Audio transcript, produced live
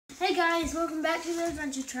Hey guys, welcome back to the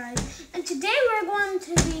Adventure Tribe. And today we're going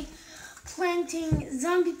to be planting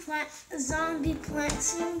zombie plant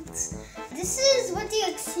seeds. This is what the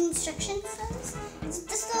instruction says. It's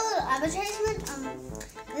just a little advertisement.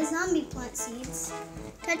 The zombie plant seeds.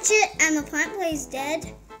 Touch it and the plant plays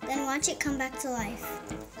dead. Then watch it come back to life.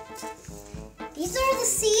 These are the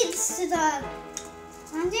seeds to the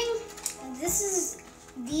planting. This is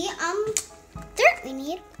the dirt we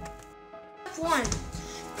need. 1.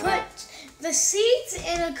 Put the seeds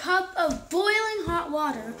in a cup of boiling hot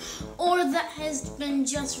water, or that has been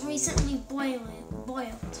just recently boiled.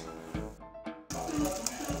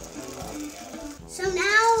 So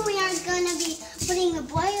now we are going to be putting the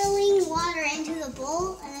boiling water into the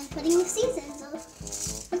bowl and then putting the seeds in. So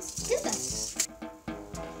let's do this.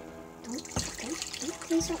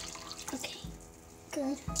 Please don't. Okay,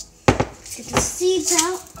 good. Let's get the seeds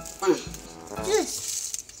out. Do this.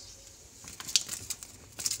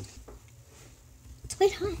 It's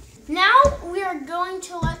quite hot. Now we are going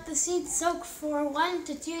to let the seeds soak for 1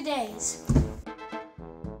 to 2 days.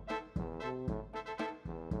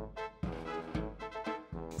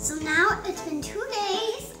 So now it's been 2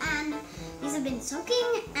 days and these have been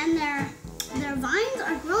soaking and their vines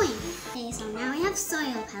are growing. Okay, so now we have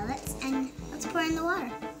soil pellets and let's pour in the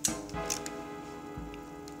water.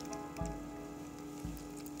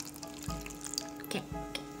 Okay.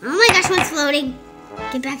 Oh my gosh, what's floating?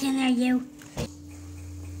 Get back in there, you.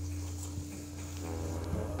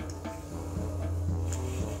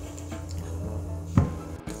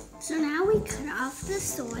 So now we cut off the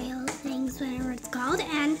soil things, whatever it's called,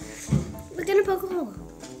 and we're gonna poke a hole.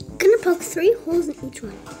 We're gonna poke 3 holes in each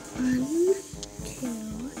one. 1,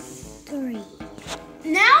 2, 3.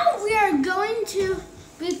 Now we are going to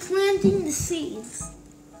be planting the seeds.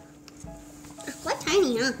 Quite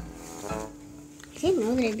tiny, huh? I didn't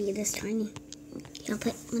know that it'd be this tiny. I'll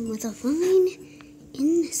put one with a vine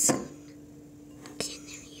in the sun. Get in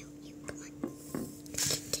there, you. Come on.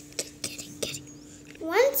 Get it.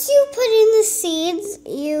 Once you put in the seeds,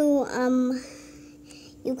 you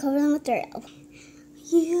cover them with dirt.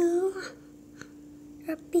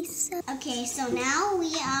 Okay, so now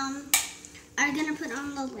we are gonna put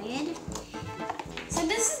on the lid. So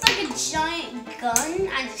this is like a giant gun.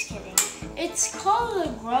 I'm just kidding. It's called a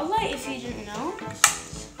grow light, if you didn't know.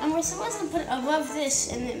 And we're supposed to put it above this,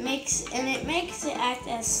 and it makes it act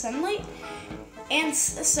as sunlight. And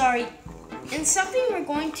and something we're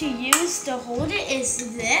going to use to hold it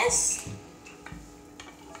is this.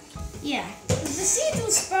 Yeah, the seeds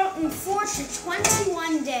will sprout in 4 to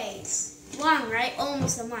 21 days. Long, right?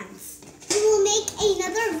 Almost a month. We will make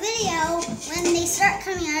another video when they start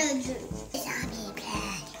coming out of the groove.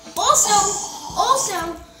 Also,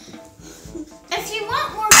 if you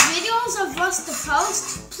want more videos of us to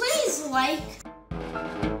post, please like.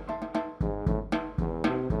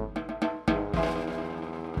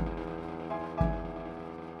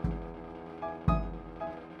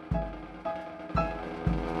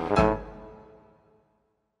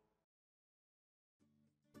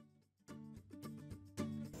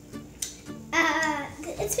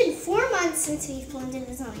 It's been 4 months since we've planted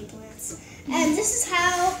the zombie plants, and this is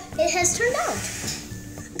how it has turned out.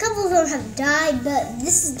 A couple of them have died, but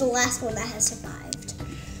this is the last one that has survived.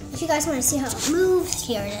 If you guys want to see how it moves,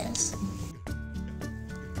 here it is.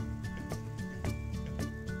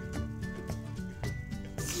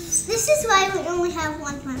 This is why we only have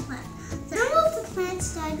 1 plant left. Some of the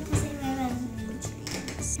plants died because they ran out of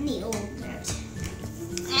nutrients in the old dirt.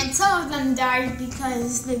 And some of them died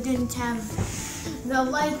because they didn't have the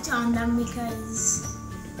light on them because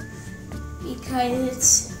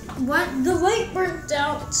the light burnt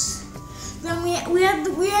out. Then we had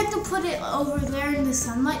to put it over there in the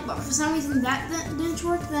sunlight, but for some reason that didn't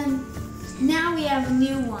work. Then now we have a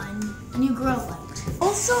new one, a new grow light.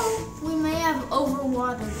 Also, we may have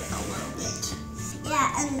overwatered it a little bit.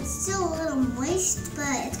 Yeah, and it's still a little moist, but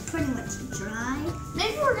it's pretty much dry.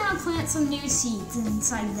 Maybe we're gonna plant some new seeds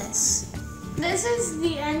inside this. This is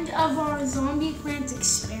the end of our zombie plant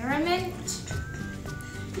experiment.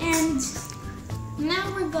 And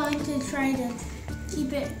now we're going to try to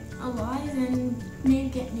keep it alive and maybe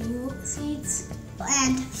get new seeds.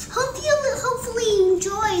 And hopefully you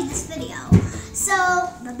enjoyed this video. So,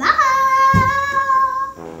 bye-bye!